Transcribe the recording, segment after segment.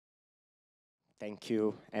Thank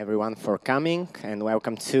you everyone for coming and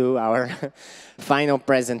welcome to our final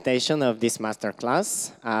presentation of this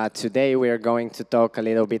masterclass. Today we are going to talk a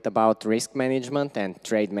little bit about risk management and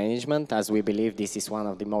trade management, as we believe this is one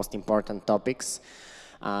of the most important topics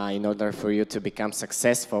in order for you to become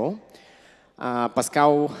successful.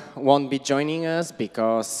 Pascal won't be joining us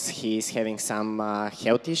because he's having some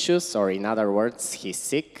health issues, or in other words, he's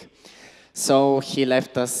sick. So he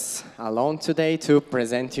left us alone today to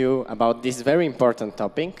present you about this very important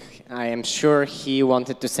topic. I am sure he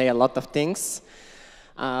wanted to say a lot of things,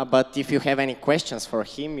 but if you have any questions for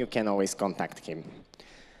him, you can always contact him.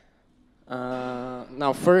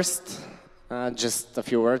 Now first, just a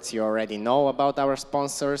few words you already know about our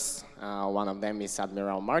sponsors. One of them is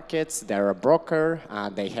Admiral Markets. They're a broker.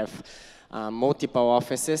 They have multiple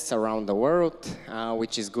offices around the world,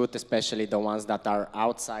 which is good, especially the ones that are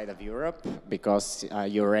outside of Europe, because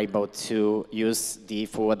you're able to use the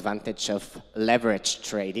full advantage of leverage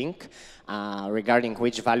trading, regarding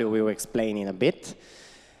which value we will explain in a bit.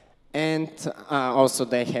 And also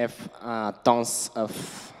they have tons of,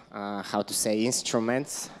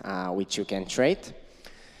 instruments which you can trade.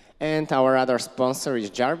 And our other sponsor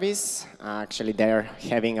is Jarvis. Actually, they're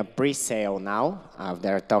having a pre-sale now of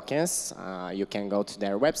their tokens. You can go to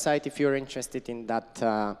their website if you're interested in that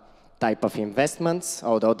type of investments,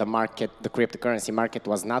 although the cryptocurrency market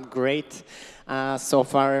was not great so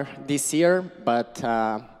far this year, but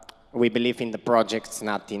we believe in the projects,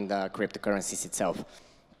 not in the cryptocurrencies itself.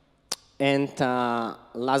 And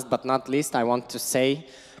last but not least, I want to say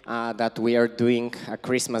that we are doing a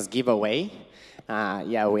Christmas giveaway.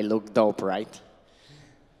 Yeah, we look dope, right?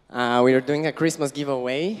 We are doing a Christmas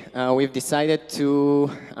giveaway. We've decided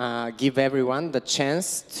to give everyone the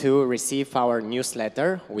chance to receive our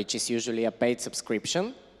newsletter, which is usually a paid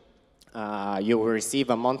subscription. You will receive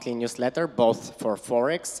a monthly newsletter, both for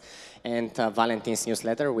Forex and Valentine's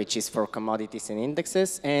newsletter, which is for commodities and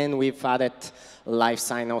indexes. And we've added live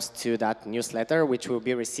sign-offs to that newsletter, which will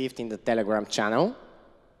be received in the Telegram channel,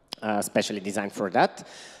 specially designed for that.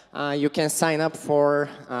 You can sign up for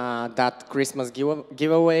that Christmas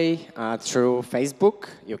giveaway through Facebook.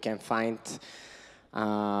 You can find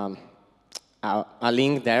a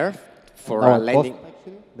link there for a landing.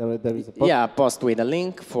 There is a post. Yeah, a post with a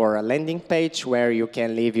link for a landing page where you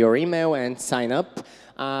can leave your email and sign up.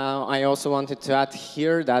 I also wanted to add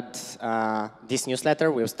here that this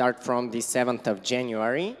newsletter will start from the 7th of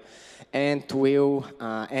January and will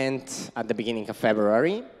end at the beginning of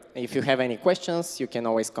February. If you have any questions, you can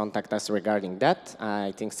always contact us regarding that.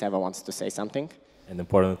 I think Seva wants to say something. An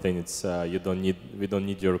important thing is we don't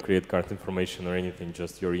need your credit card information or anything,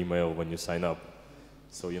 just your email when you sign up.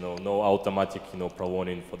 So no automatic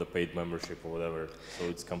pro-warning for the paid membership or whatever. So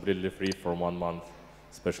it's completely free for 1 month,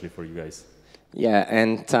 especially for you guys. Yeah,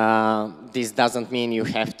 and this doesn't mean you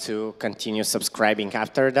have to continue subscribing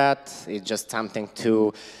after that. It's just something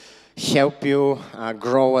to help you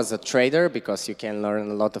grow as a trader, because you can learn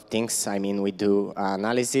a lot of things. I mean, we do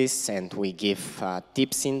analysis and we give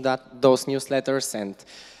tips in those newsletters and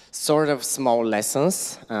sort of small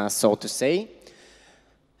lessons, so to say.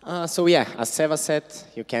 So yeah, as Seva said,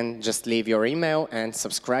 you can just leave your email and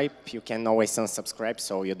subscribe. You can always unsubscribe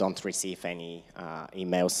so you don't receive any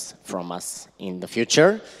emails from us in the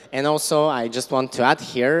future. And also, I just want to add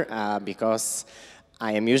here, because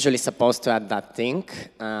I am usually supposed to add that thing.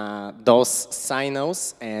 Those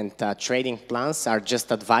sign-offs and trading plans are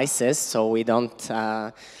just advices, so we don't,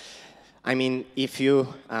 I mean, if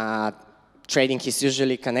you, trading is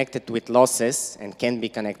usually connected with losses and can be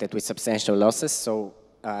connected with substantial losses, so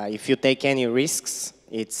if you take any risks,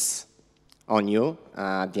 it's on you.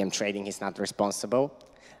 DMTrading is not responsible.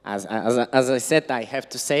 As I said, I have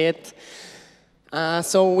to say it.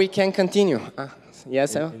 So we can continue.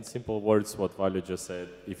 Yes, sir? In simple words, what Valio just said,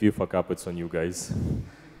 if you fuck up, it's on you guys.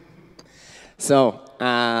 So,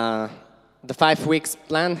 the 5 weeks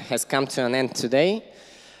plan has come to an end today.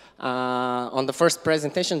 On the first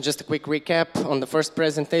presentation, just a quick recap. On the first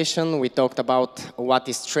presentation, we talked about what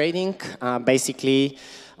is trading. Basically,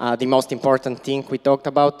 the most important thing we talked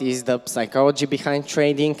about is the psychology behind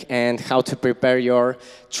trading and how to prepare your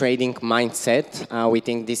trading mindset. We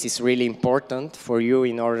think this is really important for you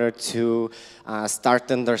in order to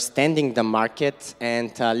start understanding the market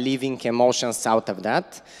and leaving emotions out of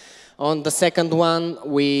that. On the second one,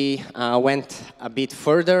 we went a bit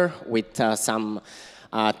further with some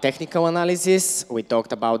technical analysis. We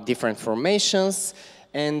talked about different formations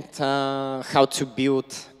and how to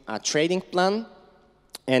build a trading plan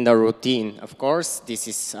and a routine. Of course, this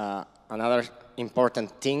is another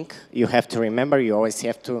important thing you have to remember. You always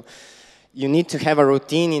have to You need to have a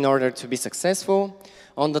routine in order to be successful.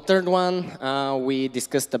 On the third one, we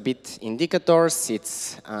discussed a bit indicators.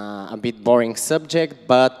 It's a bit boring subject,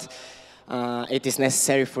 but it is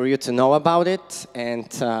necessary for you to know about it, and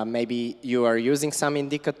maybe you are using some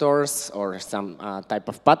indicators or some type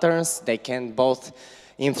of patterns. They can both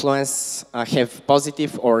influence, have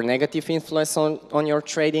positive or negative influence on your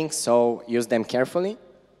trading, so use them carefully.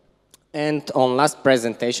 And on last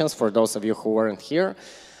presentations, for those of you who weren't here,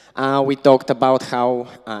 we talked about how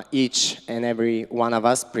each and every one of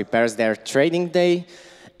us prepares their trading day.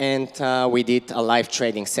 And we did a live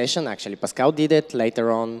trading session. Actually, Pascal did it.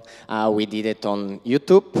 Later on, we did it on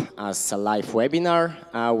YouTube as a live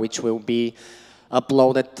webinar, which will be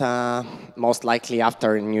uploaded most likely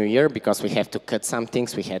after New Year, because we have to cut some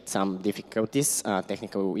things. We had some difficulties,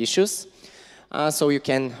 technical issues. So you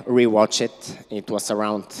can rewatch it. It was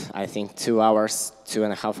around, I think, 2 hours,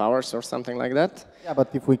 2.5 hours or something like that. Yeah,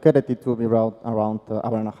 but if we cut it, it will be around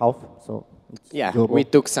hour and a half. So it's yeah, doable. We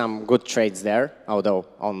took some good trades there, although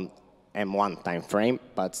on M1 time frame,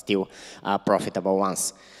 but still profitable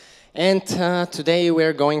ones. And today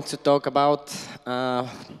we're going to talk about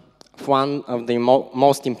one of the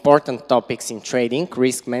most important topics in trading,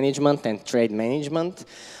 risk management and trade management.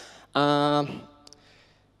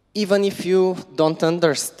 Even if you don't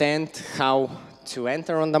understand how to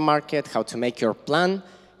enter on the market, how to make your plan,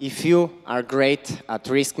 if you are great at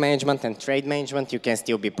risk management and trade management, you can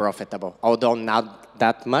still be profitable. Although not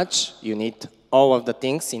that much, you need all of the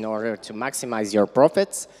things in order to maximize your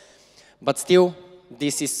profits. But still,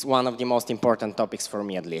 this is one of the most important topics for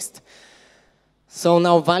me, at least. So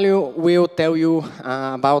now Value will tell you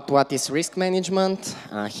about what is risk management.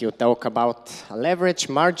 He'll talk about leverage,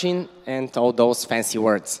 margin, and all those fancy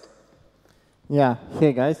words. Yeah,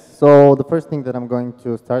 hey guys. So the first thing that I'm going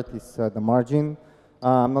to start is the margin.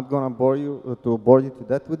 I'm not going to bore you to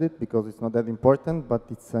death with it because it's not that important, but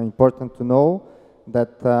it's important to know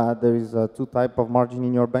that there is two types of margin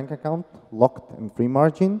in your bank account, locked and free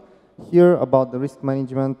margin. Here about the risk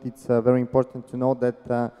management, it's very important to know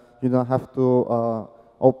that you don't have to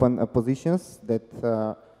open positions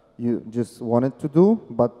that you just wanted to do,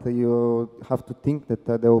 but you have to think that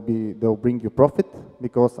they'll bring you profit,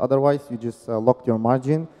 because otherwise you just locked your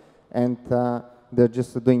margin and they're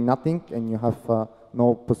just doing nothing, and you have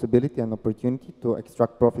no possibility and opportunity to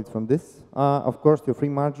extract profit from this. Of course, your free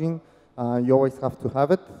margin, you always have to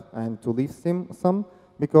have it and to leave some,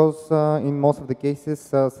 because in most of the cases,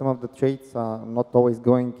 some of the trades are not always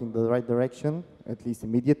going in the right direction, at least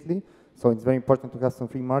immediately. So it's very important to have some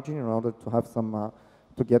free margin in order to have some,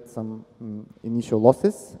 to get some initial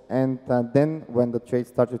losses. And then when the trade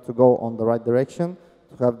started to go on the right direction,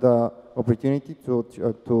 to have the opportunity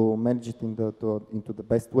to manage it into the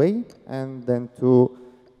best way, and then to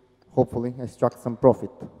hopefully extract some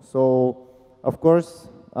profit. So, of course,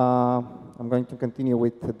 I'm going to continue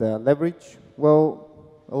with the leverage. Well,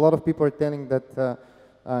 a lot of people are telling that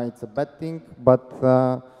it's a bad thing, but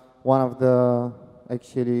one of the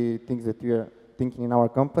actually things that we are thinking in our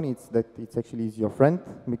company is that it actually is your friend,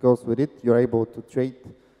 because with it you're able to trade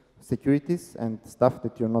securities and stuff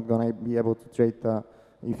that you're not going to be able to trade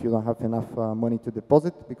if you don't have enough money to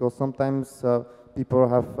deposit, because sometimes people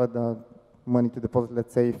have the money to deposit,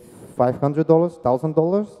 let's say $500,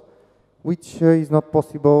 $1,000, which is not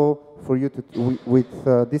possible for you to, with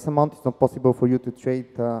this amount, it's not possible for you to trade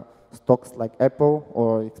stocks like Apple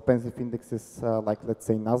or expensive indexes like, let's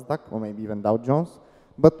say, NASDAQ or maybe even Dow Jones.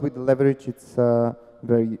 But with the leverage, it's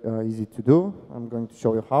very easy to do. I'm going to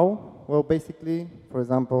show you how. Well, basically, for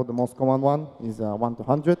example, the most common one is 1 to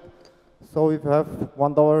 100. So if you have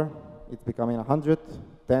 $1, it's becoming 100,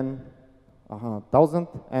 10, 1,000,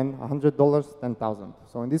 and $100, 10,000.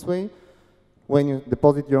 So in this way, when you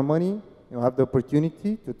deposit your money, you have the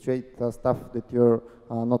opportunity to trade stuff that you're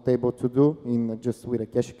not able to do in just with a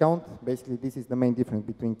cash account. Basically, this is the main difference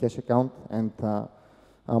between cash account and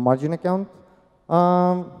margin account.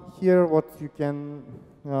 Here, what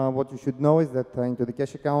you should know is that into the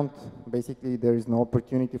cash account, basically there is no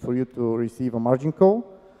opportunity for you to receive a margin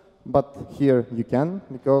call. But here you can,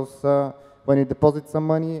 because when you deposit some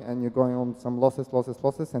money and you're going on some losses,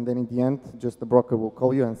 and then in the end, just the broker will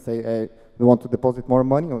call you and say, hey, we want to deposit more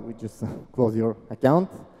money, or we just close your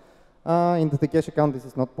account. Into the cash account, this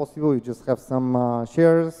is not possible. You just have some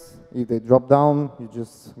shares. If they drop down, you're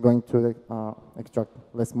just going to extract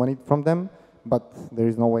less money from them, but there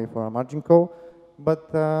is no way for a margin call.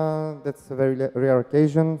 But that's a very rare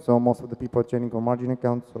occasion, so most of the people are trading on margin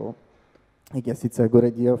account, so I guess it's a good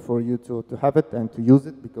idea for you to have it and to use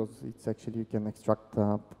it, because it's actually, you can extract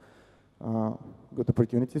good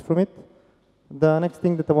opportunities from it. The next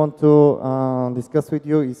thing that I want to discuss with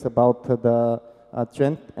you is about the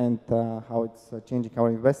trend and how it's changing our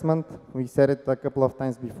investment. We said it a couple of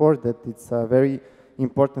times before that it's very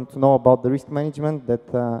important to know about the risk management,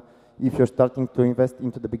 that if you're starting to invest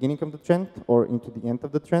into the beginning of the trend or into the end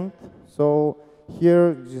of the trend. So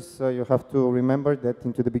here, just you have to remember that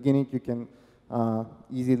into the beginning you can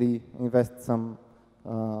easily invest some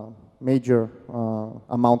major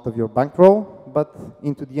amount of your bankroll, but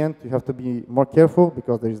into the end you have to be more careful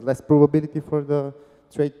because there is less probability for the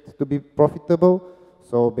trade to be profitable.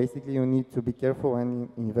 So basically you need to be careful and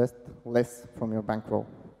invest less from your bankroll.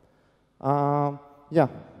 Yeah,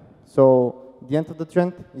 so the end of the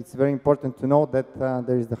trend, it's very important to know that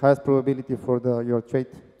there is the highest probability for your trade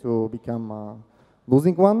to become a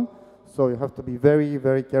losing one. So you have to be very,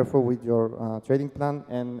 very careful with your trading plan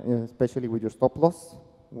and especially with your stop loss.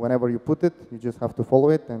 Whenever you put it, you just have to follow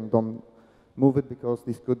it and don't move it because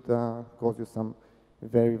this could cause you some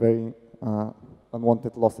very, very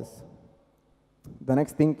unwanted losses. The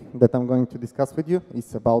next thing that I'm going to discuss with you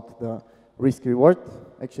is about the risk reward.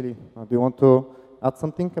 Actually, do you want to add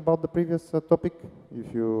something about the previous topic?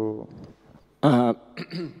 If you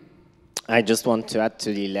I just want to add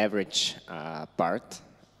to the leverage part.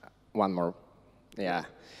 One more, yeah.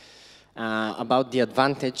 About the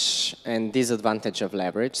advantage and disadvantage of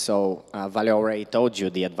leverage. So Vale already told you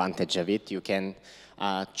the advantage of it. You can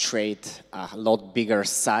trade a lot bigger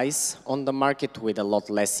size on the market with a lot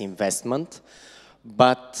less investment.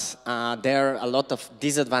 But there are a lot of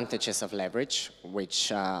disadvantages of leverage,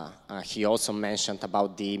 which he also mentioned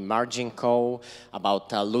about the margin call, about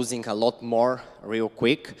losing a lot more real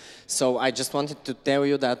quick. So I just wanted to tell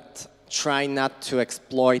you that try not to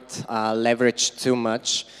exploit leverage too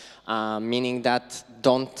much, meaning that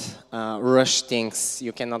don't rush things.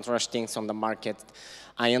 You cannot rush things on the market.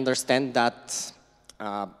 I understand that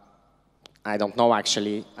I don't know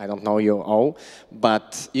actually, I don't know you all,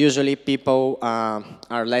 but usually people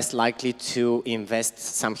are less likely to invest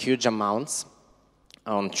some huge amounts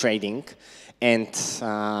on trading, and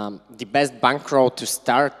the best bankroll to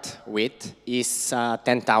start with is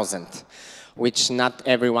 10,000, which not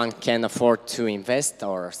everyone can afford to invest,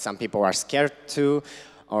 or some people are scared to,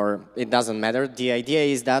 or it doesn't matter. The idea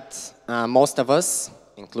is that most of us,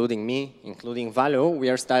 including me, including Valo, we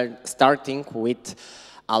are starting with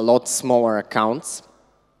a lot smaller accounts,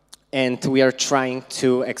 and we are trying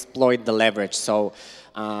to exploit the leverage. So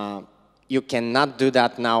you cannot do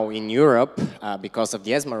that now in Europe because of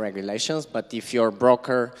the ESMA regulations, but if your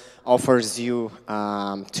broker offers you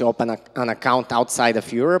to open an account outside of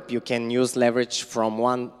Europe, you can use leverage from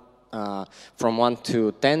 1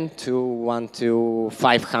 to 10 to 1 to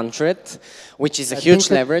 500, which is a huge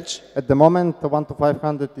leverage. At the moment, 1 to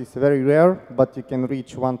 500 is very rare, but you can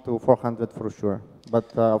reach 1 to 400 for sure.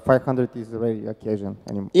 But 500 is very occasion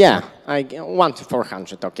anymore. Yeah, 1 to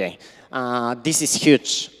 400, okay. This is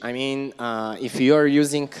huge. I mean, if you're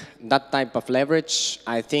using that type of leverage,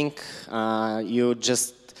 I think you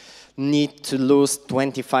just need to lose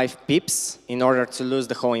 25 pips in order to lose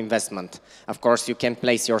the whole investment. Of course, you can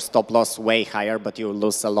place your stop loss way higher, but you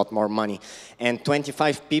lose a lot more money. And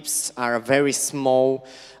 25 pips are a very small,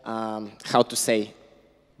 how to say,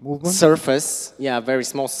 movement? Surface. Yeah, very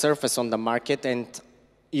small surface on the market. And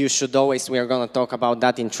you should always, we are going to talk about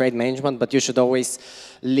that in trade management, but you should always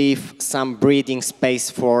leave some breathing space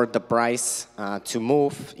for the price to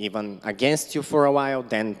move, even against you for a while,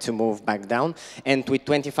 then to move back down. And with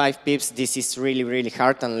 25 pips, this is really, really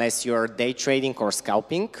hard unless you're day trading or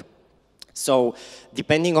scalping. So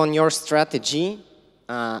depending on your strategy,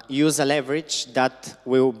 use a leverage that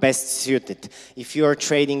will best suit it. If you're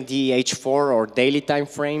trading the H4 or daily time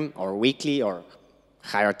frame or weekly or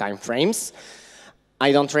higher time frames,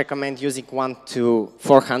 I don't recommend using 1 to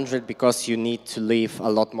 400 because you need to leave a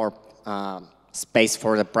lot more space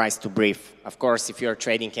for the price to breathe. Of course, if you're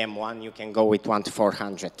trading M1, you can go with 1 to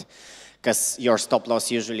 400 because your stop loss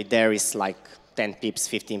usually there is like 10 pips,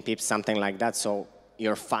 15 pips, something like that, so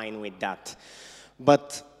you're fine with that.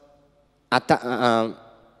 But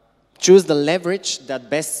choose the leverage that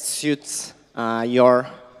best suits your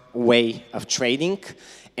way of trading,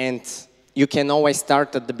 and you can always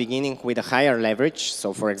start at the beginning with a higher leverage.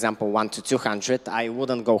 So for example, 1 to 200, I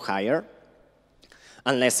wouldn't go higher,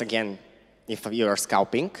 unless again, if you're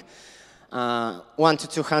scalping. 1 to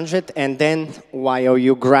 200, and then while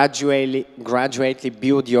you gradually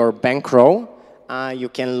build your bankroll, you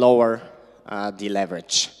can lower the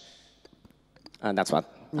leverage. That's what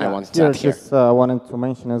I wanted to add here. Just wanted to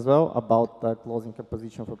mention as well about closing a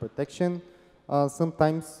position for protection.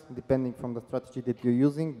 Sometimes, depending from the strategy that you're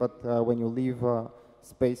using, but when you leave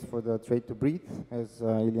space for the trade to breathe, as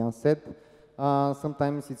Ilian said,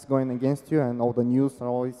 sometimes it's going against you, and all the news are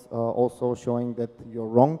always also showing that you're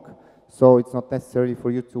wrong. So it's not necessary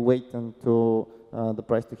for you to wait until the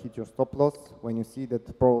price to hit your stop loss. When you see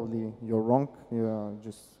that probably you're wrong, you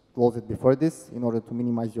just close it before this in order to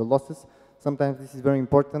minimize your losses. Sometimes this is very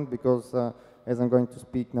important because, as I'm going to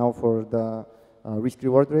speak now for the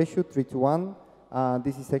risk-reward ratio, 3 to 1,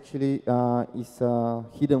 this is actually is a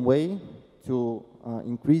hidden way to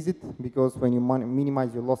increase it, because when you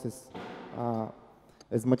minimize your losses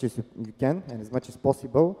as much as you can and as much as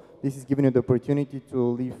possible, this is giving you the opportunity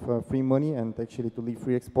to leave free money and actually to leave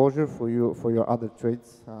free exposure for your other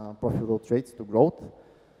trades, profitable trades, to growth.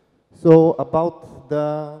 So about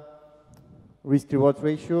the risk-reward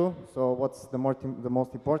ratio, so what's the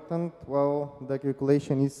most important? Well, the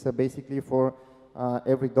calculation is basically for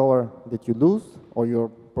every dollar that you lose, or you're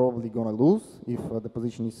probably going to lose if the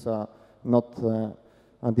position is not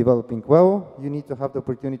developing well, you need to have the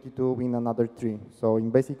opportunity to win another 3. So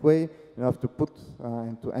in basic way, you have to put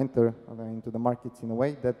and to enter into the markets in a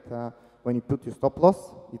way that when you put your stop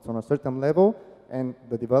loss, it's on a certain level, and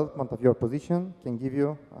the development of your position can give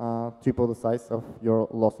you triple the size of your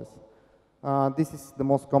losses. This is the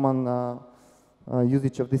most common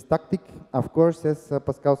usage of this tactic. Of course, as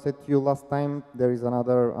Pascal said to you last time, there is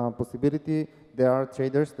another possibility. There are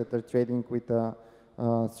traders that are trading with a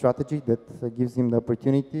strategy that gives him the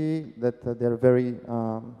opportunity that they're very,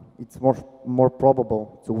 it's more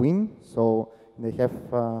probable to win. So they have,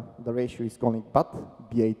 the ratio is called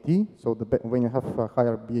BAT. So when you have a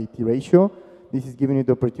higher BAT ratio, this is giving you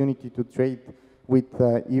the opportunity to trade with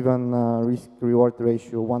even risk-reward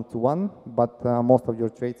ratio 1 to 1, but most of your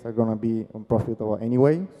trades are going to be profitable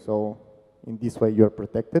anyway. So in this way, you're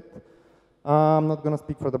protected. I'm not going to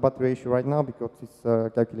speak for the BAT ratio right now because it's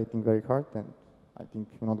calculating very hard, and I think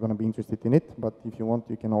you're not going to be interested in it. But if you want,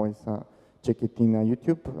 you can always check it in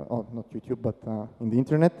YouTube, or not YouTube, but in the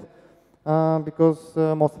internet, because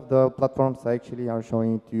most of the platforms actually are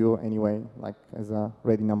showing it to you anyway, like as a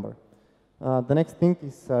ready number. The next thing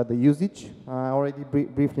is the usage. I already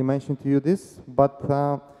briefly mentioned to you this, but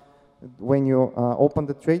when you open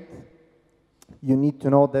the trade, you need to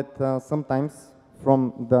know that sometimes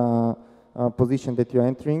from the position that you're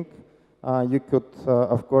entering, you could,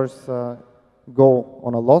 of course, go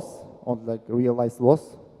on a loss, on like realized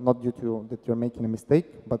loss, not due to that you're making a mistake,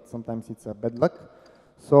 but sometimes it's a bad luck.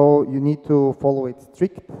 So you need to follow it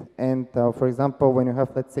strict. And for example, when you have,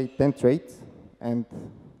 let's say, 10 trades, and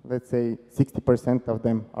let's say 60% of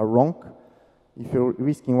them are wrong, if you're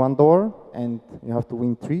risking $1 and you have to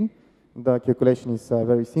win 3, the calculation is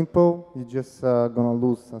very simple. You're just going to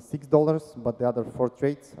lose $6, but the other 4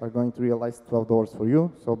 trades are going to realize $12 for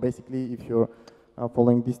you. So basically, if you're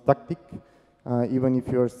following this tactic, even if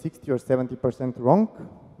you're 60 or 70% wrong,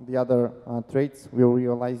 the other trades will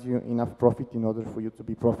realize you enough profit in order for you to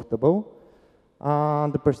be profitable.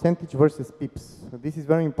 The percentage versus pips. This is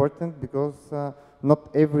very important because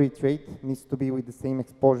not every trade needs to be with the same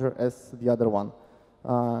exposure as the other one.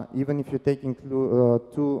 Even if you're taking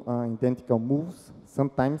 2 identical moves,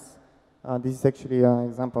 sometimes, this is actually an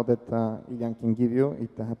example that Ilyan can give you.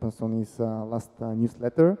 It happens on his last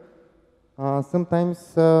newsletter.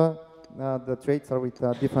 Sometimes the trades are with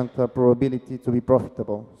a different probability to be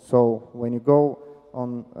profitable. So when you go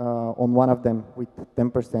on one of them with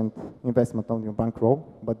 10% investment on your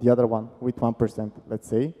bankroll, but the other one with 1%, let's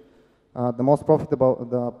say, the most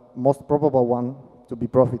probable one to be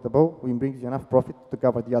profitable will bring you enough profit to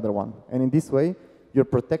cover the other one. And in this way, you're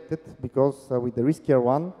protected because with the riskier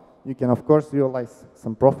one, you can of course realize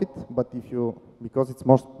some profit, but because it's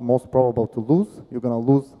most probable to lose, you're going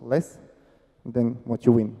to lose less than what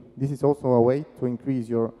you win. This is also a way to increase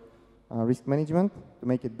your risk management, to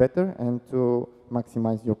make it better, and to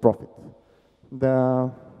maximize your profit.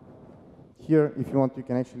 Here, if you want, you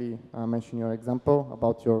can actually mention your example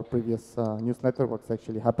about your previous newsletter, what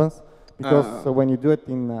actually happens. Because when you do it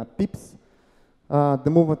in pips, the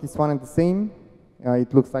movement is one and the same.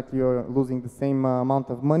 It looks like you're losing the same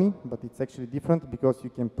amount of money, but it's actually different because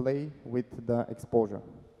you can play with the exposure.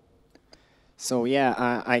 So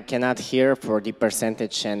yeah, I can add here for the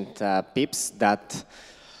percentage and pips that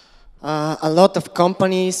a lot of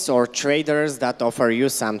companies or traders that offer you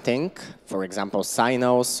something, for example,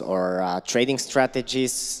 signals or trading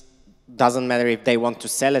strategies, doesn't matter if they want to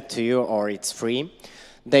sell it to you or it's free,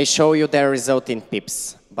 they show you their result in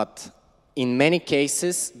pips. But in many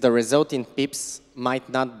cases, the result in pips might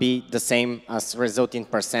not be the same as result in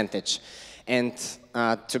percentage. And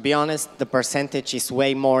to be honest, the percentage is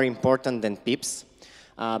way more important than pips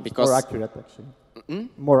because more accurate, actually.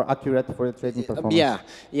 More accurate for the trading performance.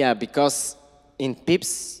 Yeah, because in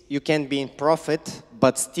pips you can be in profit,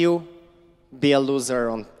 but still be a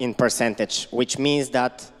loser in percentage, which means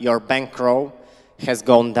that your bankroll has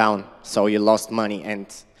gone down, so you lost money. And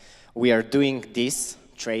we are doing this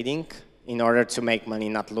trading in order to make money,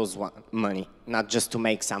 not lose money, not just to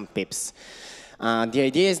make some pips. The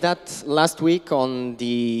idea is that last week on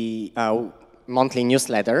the monthly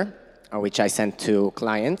newsletter, which I sent to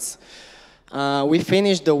clients, we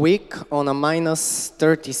finished the week on a minus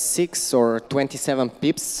 36 or 27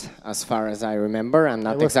 pips, as far as I remember. I'm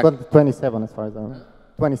not exactly 27 as far as I remember.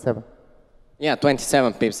 27. Yeah,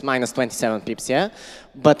 27 pips, minus 27 pips, yeah.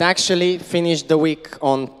 But actually finished the week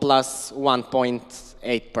on plus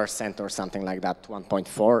 1.8% or something like that,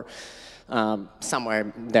 1.4,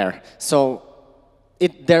 somewhere there. So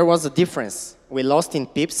there was a difference. We lost in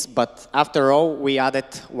pips, but after all, we added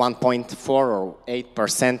 1.4 or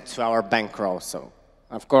 8% to our bankroll. So,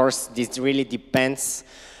 of course, this really depends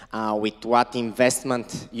with what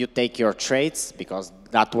investment you take your trades, because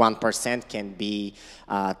that 1% can be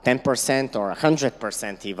 10% or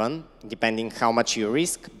 100% even, depending how much you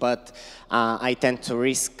risk. But I tend to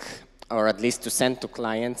risk, or at least to send to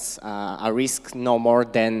clients, a risk no more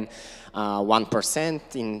than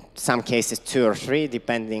 1%, in some cases 2 or 3,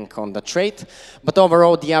 depending on the trade. But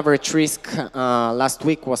overall, the average risk last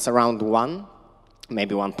week was around 1,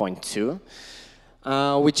 maybe 1.2.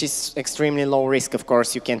 Which is extremely low risk. Of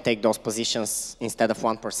course, you can take those positions instead of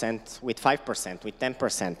 1% with 5%, with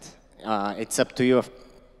 10%. It's up to you,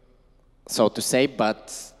 so to say,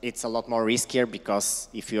 but it's a lot more riskier, because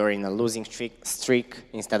if you're in a losing streak,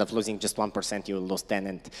 instead of losing just 1%, you'll lose 10,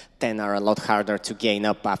 and 10 are a lot harder to gain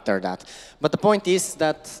up after that. But the point is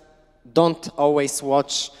that don't always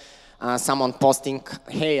watch someone posting,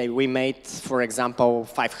 hey, we made, for example,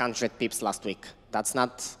 500 pips last week. That's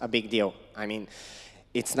not a big deal. I mean,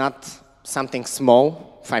 it's not something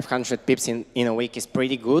small. 500 pips in a week is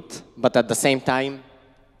pretty good, but at the same time,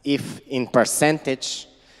 if in percentage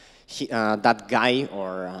that guy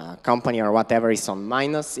or company or whatever is on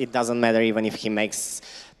minus, it doesn't matter even if he makes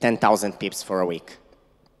 10,000 pips for a week.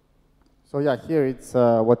 So yeah, here it's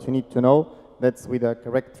what you need to know. That's with a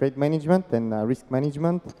correct trade management and risk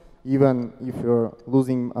management. Even if you're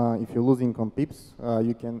losing on pips,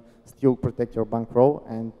 you can still protect your bankroll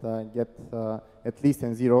and get at least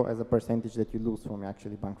in zero as a percentage that you lose from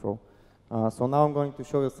actually bankroll. So now I'm going to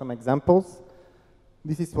show you some examples.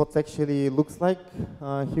 This is what actually looks like.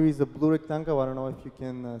 Here is a blue rectangle. I don't know if you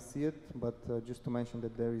can see it, but just to mention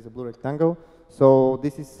that there is a blue rectangle. So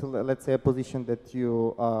this is, let's say, a position that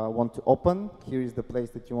you want to open. Here is the place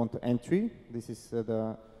that you want to entry. This is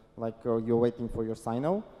you're waiting for your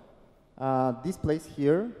signal. This place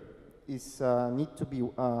here is need to be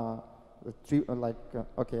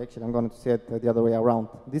okay, actually I'm going to say it the other way around.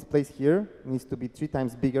 This place here needs to be 3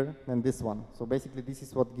 times bigger than this one. So basically this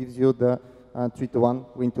is what gives you the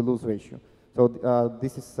 3-to-1 win to lose ratio. So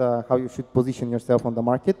this is how you should position yourself on the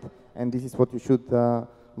market, and this is what you should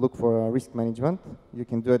look for risk management. You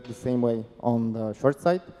can do it the same way on the short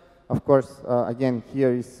side. Of course, again,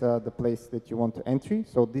 here is the place that you want to entry.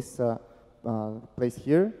 So this place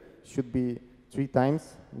here should be 3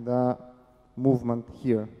 times the movement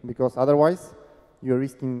here, because otherwise you're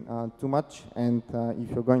risking too much, and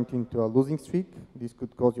if you're going into a losing streak, this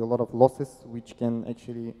could cause you a lot of losses, which can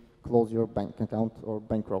actually close your bank account or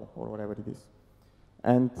bankroll or whatever it is.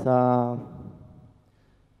 And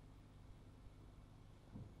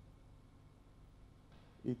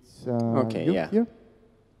it's okay, yeah. Here.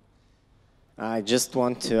 I just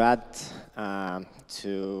want to add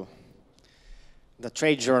to the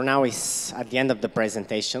trade journal is at the end of the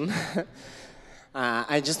presentation.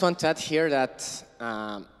 I just want to add here that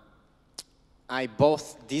I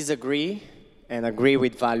both disagree and agree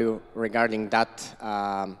with Value regarding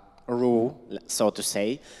that rule, so to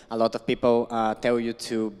say. A lot of people tell you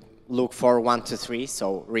to look for 1 to 3,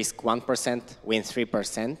 so risk 1%, win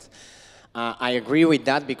 3%. I agree with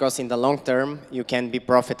that, because in the long term you can be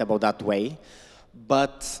profitable that way.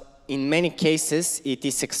 But in many cases it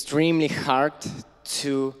is extremely hard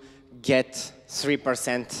to get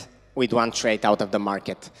 3% with one trade out of the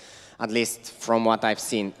market, at least from what I've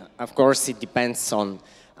seen. Of course, it depends on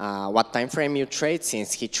what time frame you trade.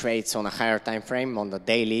 Since he trades on a higher time frame, on the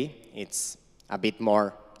daily, it's a bit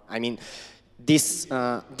more. I mean, this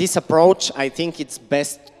approach, I think it's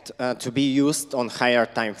best to be used on higher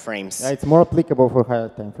time frames. Yeah, it's more applicable for higher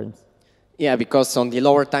time frames. Yeah, because on the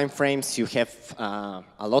lower time frames you have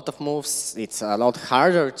a lot of moves. It's a lot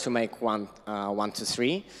harder to make 1 to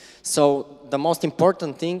 3. So the most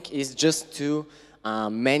important thing is just to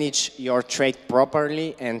manage your trade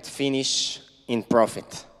properly and finish in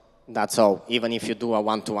profit. That's all, even if you do a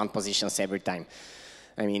 1-to-1 positions every time.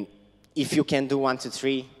 I mean, if you can do 1 to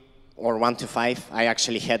 3, or 1 to 5. I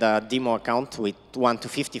actually had a demo account with 1 to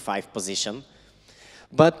 55 position.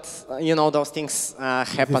 But, you know, those things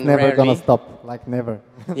happen It's never rarely. gonna stop, like never.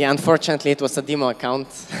 Yeah, unfortunately, it was a demo account.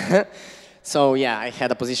 So, yeah, I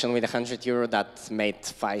had a position with 100 euro that made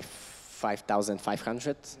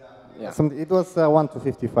 5,500. Yeah. It was 1 to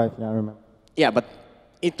 55, yeah, I remember. Yeah, but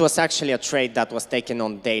it was actually a trade that was taken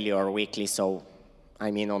on daily or weekly. So, I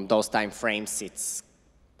mean, on those time frames, it's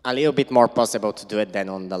a little bit more possible to do it than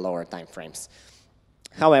on the lower time frames.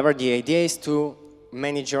 However, the idea is to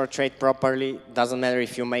manage your trade properly. Doesn't matter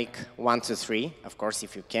if you make 1 to 3. Of course,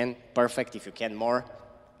 if you can, perfect. If you can more,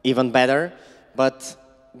 even better. But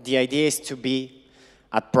the idea is to be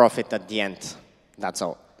at profit at the end. That's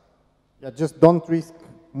all. Yeah, just don't risk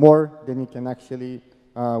more than you can actually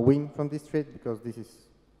win from this trade, because this is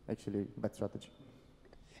actually a bad strategy.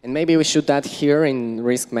 And maybe we should add here in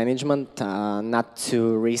risk management, not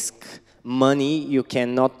to risk money you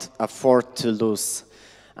cannot afford to lose.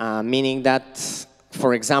 Meaning that,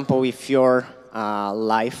 for example, if your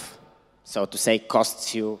life, so to say,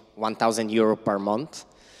 costs you 1,000 euro per month,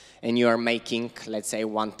 and you are making, let's say,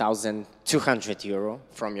 1,200 euro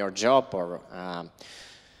from your job or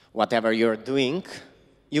whatever you're doing,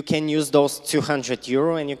 you can use those 200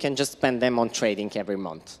 euro and you can just spend them on trading every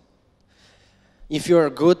month. If you're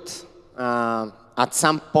good, at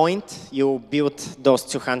some point, you build those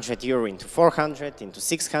 200 euro into 400, into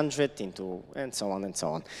 600, into, and so on and so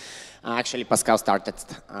on. Actually, Pascal started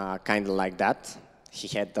kind of like that. He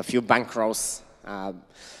had a few bankrolls,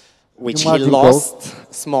 which he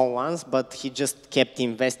lost, small ones, but he just kept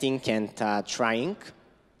investing and trying.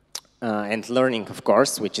 And learning, of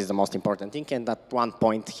course, which is the most important thing. And at one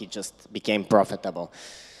point, he just became profitable.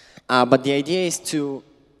 But the idea is to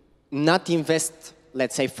not invest,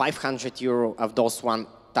 let's say, 500 euro of those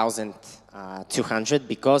 1,200,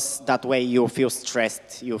 because that way you feel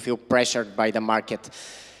stressed, you feel pressured by the market.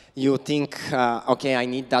 You think, okay, I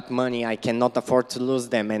need that money, I cannot afford to lose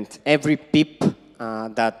them. And every pip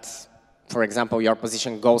that, for example, your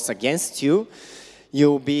position goes against you,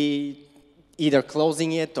 you'll be either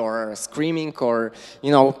closing it or screaming or,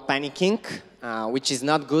 you know, panicking, which is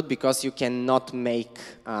not good, because you cannot make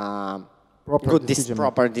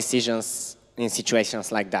proper decisions in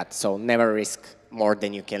situations like that. So never risk more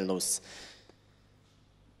than you can lose.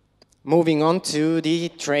 Moving on to the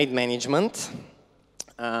trade management.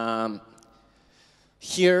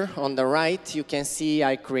 Here on the right, you can see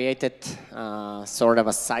I created sort of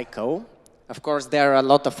a cycle. Of course, there are a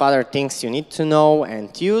lot of other things you need to know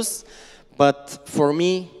and use. But for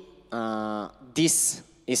me, this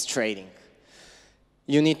is trading.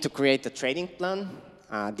 You need to create a trading plan.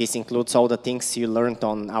 This includes all the things you learned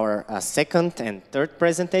on our second and third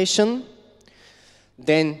presentation.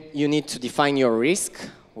 Then you need to define your risk,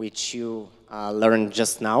 which you learned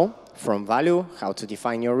just now from value, how to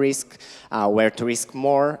define your risk, where to risk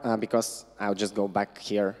more, because I'll just go back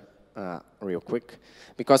here real quick.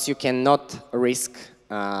 Because you cannot risk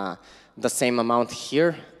the same amount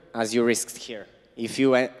here as you risked here. If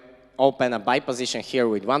you open a buy position here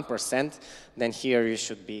with 1%, then here you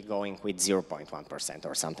should be going with 0.1%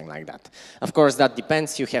 or something like that. Of course, that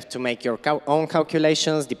depends. You have to make your own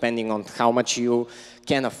calculations depending on how much you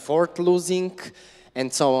can afford losing,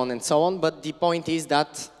 and so on and so on. But the point is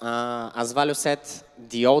that, as Value said,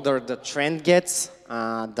 the older the trend gets,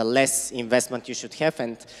 the less investment you should have.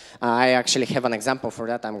 And I actually have an example for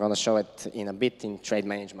that. I'm going to show it in a bit in trade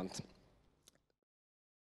management.